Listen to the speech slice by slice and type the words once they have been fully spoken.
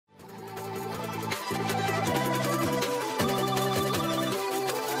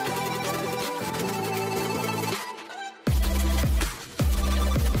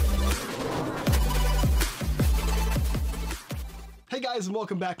guys, and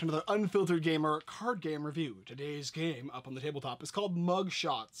welcome back to another Unfiltered Gamer card game review. Today's game up on the tabletop is called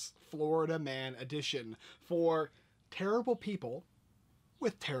Mugshots, Florida Man Edition, for terrible people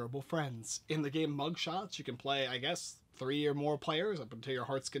with terrible friends. In the game Mugshots, you can play, I guess, 3 or more players up until your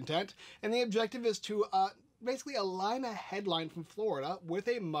heart's content, and the objective is to basically align a headline from Florida with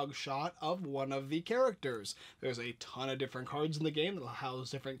a mugshot of one of the characters. There's a ton of different cards in the game that'll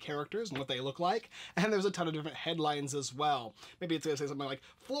house different characters and what they look like, and there's a ton of different headlines as well. Maybe it's going to say something like,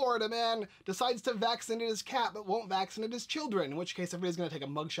 Florida man decides to vaccinate his cat but won't vaccinate his children, in which case everybody's going to take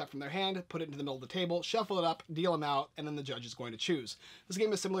a mugshot from their hand, put it into the middle of the table, shuffle it up, deal them out, and then the judge is going to choose. This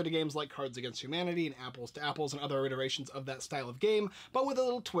game is similar to games like Cards Against Humanity and Apples to Apples and other iterations of that style of game, but with a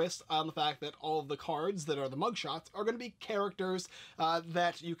little twist on the fact that all of the cards that are the mugshots are going to be characters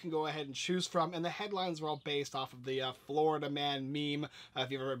that you can go ahead and choose from, and the headlines are all based off of the Florida Man meme.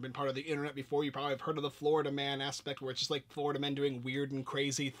 If you've ever been part of the internet before, you probably have heard of the Florida Man aspect, where it's just like Florida men doing weird and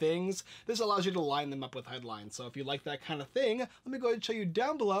crazy things. This allows you to line them up with headlines, so if you like that kind of thing, let me go ahead and show you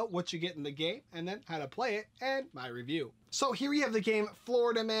down below what you get in the game, and then how to play it, and my review. So here we have the game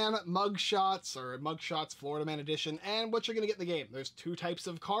Florida Man Mugshots, or Mugshots Florida Man Edition, and what you're going to get in the game. There's 2 types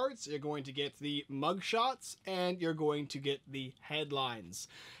of cards. You're going to get the mugshots, and you're going to get the headlines.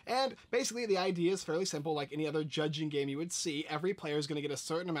 And basically the idea is fairly simple. Like any other judging game you would see, every player is going to get a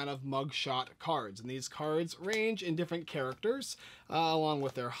certain amount of mugshot cards, and these cards range in different characters, along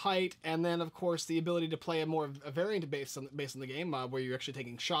with their height, and then of course the ability to play a variant based on the game, where you're actually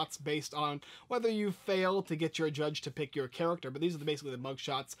taking shots based on whether you fail to get your judge to pick your character. But these are basically the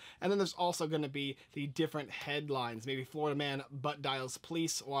mugshots, and then there's also going to be the different headlines. Maybe Florida man butt dials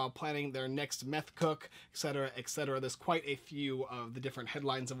police while planning their next meth cook, etc., etc. There's quite a few of the different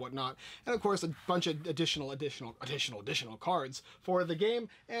headlines and whatnot, and of course a bunch of additional cards for the game.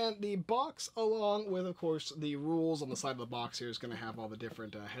 And the box, along with of course the rules on the side of the box here, is going to have all the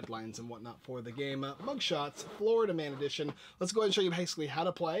different headlines and whatnot for the game. Mugshots Florida Man Edition. Let's go ahead and show you basically how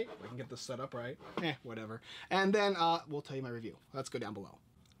to play. We can get this set up right. Whatever. And then we'll tell you my review. Let's go down below.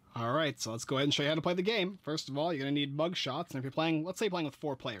 Alright, so let's go ahead and show you how to play the game. First of all, you're going to need mugshots, and if you're playing, let's say playing with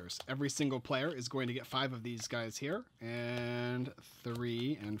 4 players, every single player is going to get 5 of these guys here, and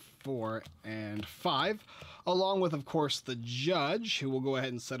 3, and 4, and 5, along with, of course, the judge, who will go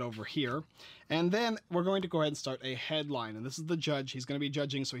ahead and set over here. And then we're going to go ahead and start a headline, and this is the judge. He's going to be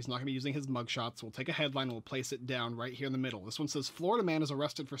judging, so he's not going to be using his mugshots. We'll take a headline and we'll place it down right here in the middle. This one says, Florida man is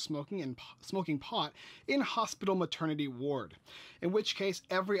arrested for smoking pot in hospital maternity ward. In which case,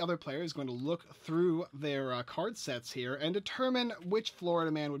 every other player is going to look through their card sets here and determine which Florida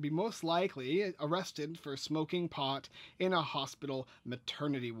man would be most likely arrested for smoking pot in a hospital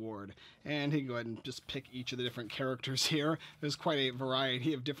maternity ward. And he can go ahead and just pick each of the different characters here. There's quite a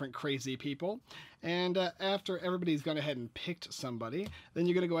variety of different crazy people. And after everybody's gone ahead and picked somebody, then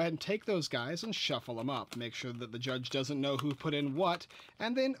you're going to go ahead and take those guys and shuffle them up. Make sure that the judge doesn't know who put in what,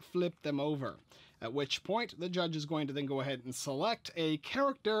 and then flip them over. At which point, the judge is going to then go ahead and select a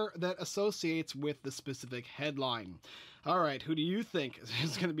character that associates with the specific headline. Alright, who do you think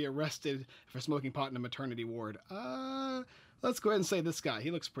is going to be arrested for smoking pot in a maternity ward? Let's go ahead and say this guy.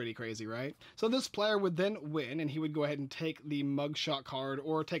 He looks pretty crazy, right? So this player would then win, and he would go ahead and take the mugshot card,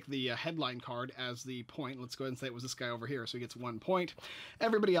 or take the headline card as the point. Let's go ahead and say it was this guy over here, so he gets 1 point.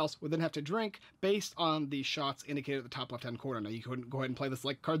 Everybody else would then have to drink based on the shots indicated at the top left-hand corner. Now, you can go ahead and play this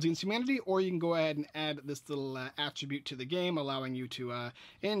like Cards Against Humanity, or you can go ahead and add this little attribute to the game, allowing you to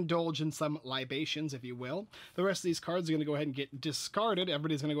indulge in some libations, if you will. The rest of these cards are going to go ahead and get discarded.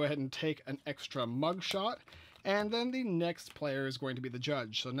 Everybody's going to go ahead and take an extra mugshot. And then the next player is going to be the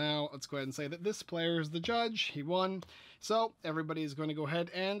judge. So now let's go ahead and say that this player is the judge. He won. So everybody is going to go ahead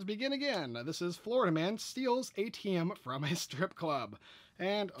and begin again. This is Florida man steals ATM from a strip club.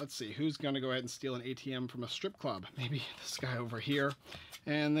 And let's see, who's going to go ahead and steal an ATM from a strip club? Maybe this guy over here.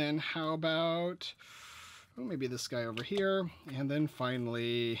 And then how about, oh, maybe this guy over here. And then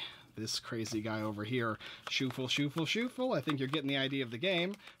finally, this crazy guy over here. Shuffle, shuffle, shuffle. I think you're getting the idea of the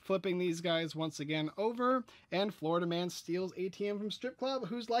game. Flipping these guys once again over, and Florida man steals ATM from strip club.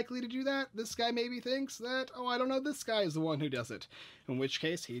 Who's likely to do that? This guy maybe thinks that, oh, I don't know, this guy is the one who does it. In which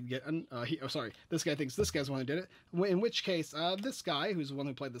case, he'd get an, this guy thinks this guy's the one who did it. In which case, this guy, who's the one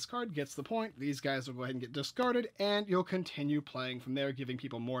who played this card, gets the point. These guys will go ahead and get discarded, and you'll continue playing from there, giving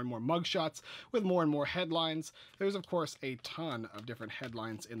people more and more mugshots with more and more headlines. There's, of course, a ton of different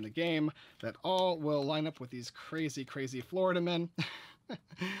headlines in the game that all will line up with these crazy, crazy Florida men.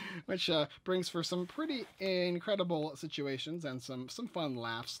 which brings for some pretty incredible situations and some fun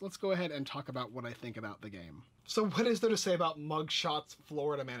laughs. Let's go ahead and talk about what I think about the game. So what is there to say about Mugshots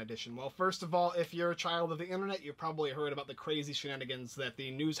Florida Man Edition? Well, first of all, if you're a child of the internet, you've probably heard about the crazy shenanigans that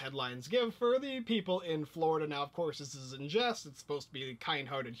the news headlines give for the people in Florida. Now, of course, this is in jest. It's supposed to be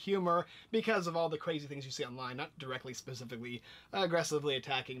kind-hearted humor because of all the crazy things you see online, not directly, specifically, aggressively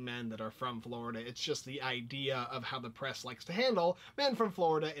attacking men that are from Florida. It's just the idea of how the press likes to handle men from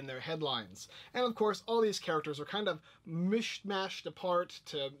Florida in their headlines. And, of course, all these characters are kind of mishmashed apart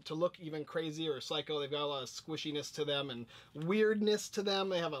to look even crazier or psycho. They've got a lot of squishiness to them and weirdness to them.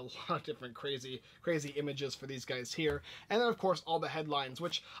 They have a lot of different crazy images for these guys here. And then, of course, all the headlines,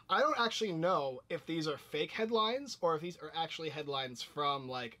 which I don't actually know if these are fake headlines or if these are actually headlines from,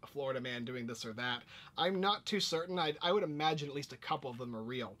 like, a Florida man doing this or that. I'm not too certain. I would imagine at least a couple of them are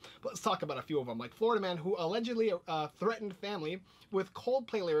real. But let's talk about a few of them. Like, Florida man who allegedly threatened family with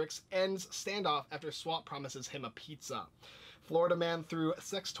Coldplay lyrics ends standoff after SWAT promises him a pizza. Florida man threw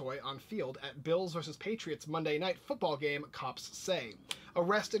sex toy on field at Bills vs. Patriots Monday night football game, cops say.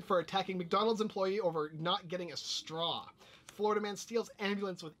 Arrested for attacking McDonald's employee over not getting a straw. Florida man steals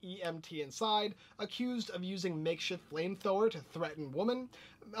ambulance with EMT inside. Accused of using makeshift flamethrower to threaten woman.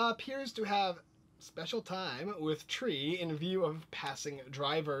 Appears to have special time with tree in view of passing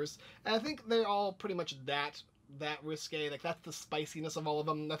drivers. And I think they're all pretty much that risque. Like, that's the spiciness of all of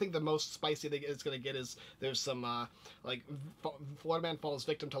them. I think the most spicy it's going to get is there's some like Florida man falls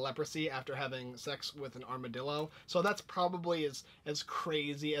victim to leprosy after having sex with an armadillo. So that's probably as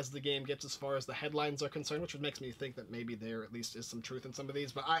crazy as the game gets as far as the headlines are concerned, which makes me think that maybe there at least is some truth in some of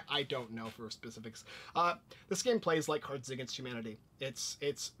these, but I don't know for specifics. This game plays like Cards Against Humanity.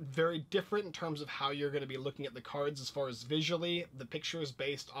 It's very different in terms of how you're going to be looking at the cards as far as visually, the pictures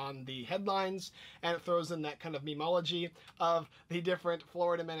based on the headlines, and it throws in that kind of memology of the different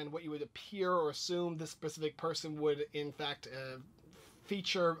Florida men and what you would appear or assume this specific person would in fact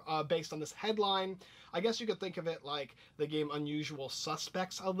feature based on this headline. I guess you could think of it like the game Unusual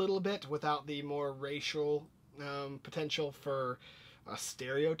Suspects a little bit without the more racial potential for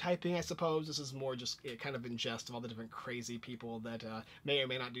stereotyping, I suppose. This is more just kind of in jest of all the different crazy people that may or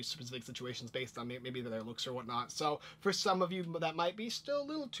may not do specific situations based on maybe their looks or whatnot. So for some of you that might be still a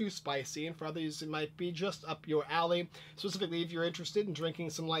little too spicy, and for others it might be just up your alley. Specifically if you're interested in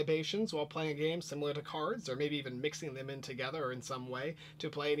drinking some libations while playing a game similar to cards, or maybe even mixing them in together in some way to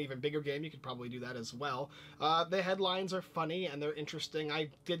play an even bigger game, you could probably do that as well. The headlines are funny and they're interesting. I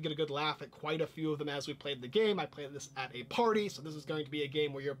did get a good laugh at quite a few of them as we played the game. I played this at a party, so this is going to be a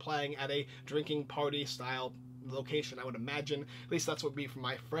game where you're playing at a drinking party style location, I would imagine. At least that's what would be for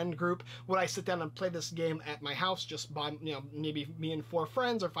my friend group. Would I sit down and play this game at my house just by, maybe me and 4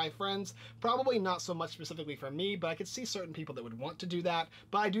 friends or 5 friends? Probably not so much specifically for me, but I could see certain people that would want to do that.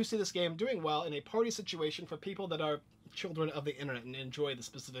 But I do see this game doing well in a party situation for people that are children of the internet and enjoy the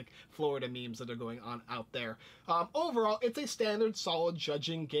specific Florida memes that are going on out there. Overall, it's a standard, solid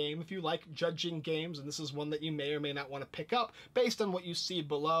judging game. If you like judging games, and this is one that you may or may not want to pick up based on what you see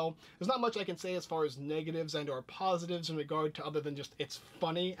below, there's not much I can say as far as negatives and or positives in regard to other than just it's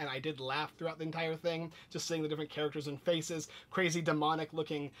funny, and I did laugh throughout the entire thing, just seeing the different characters and faces, crazy demonic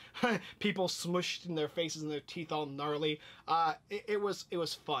looking people smushed in their faces and their teeth all gnarly. It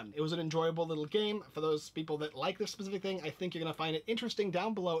was fun. It was an enjoyable little game. For those people that like this specific thing, I think you're going to find it interesting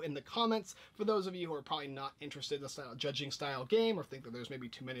down below in the comments. For those of you who are probably not interested in the judging style game or think that there's maybe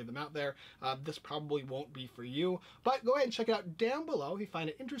too many of them out there, this probably won't be for you. But go ahead and check it out down below if you find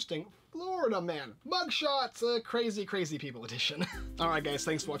it interesting. Florida Man Mugshots, crazy people edition. Alright guys,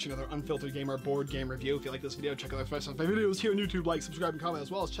 thanks for watching another Unfiltered Gamer board game review. If you like this video, check out the rest of my videos here on YouTube. Like, subscribe, and comment,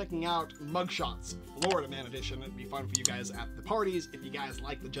 as well as checking out Mugshots Florida Man edition. It'd be fun for you guys at the parties. If you guys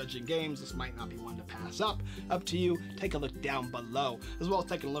like the judging games, this might not be one to pass up. Up to you. Take a look down below, as well as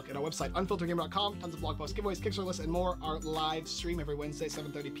taking a look at our website, unfilteredgamer.com. Tons of blog posts, giveaways, Kickstarter lists, and more. Our live stream every Wednesday,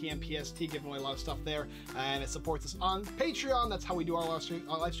 7:30 p.m. PST, giving away a lot of stuff there, and it supports us on Patreon. That's how we do our live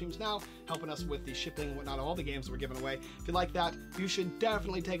streams now, helping us with the shipping and whatnot of all the games that we're giving away. If you like that, you should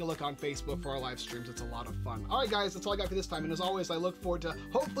definitely take a look on Facebook for our live streams. It's a lot of fun. Alright guys, that's all I got for this time, and as always, I look forward to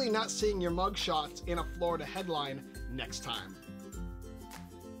hopefully not seeing your mugshots in a Florida headline next time.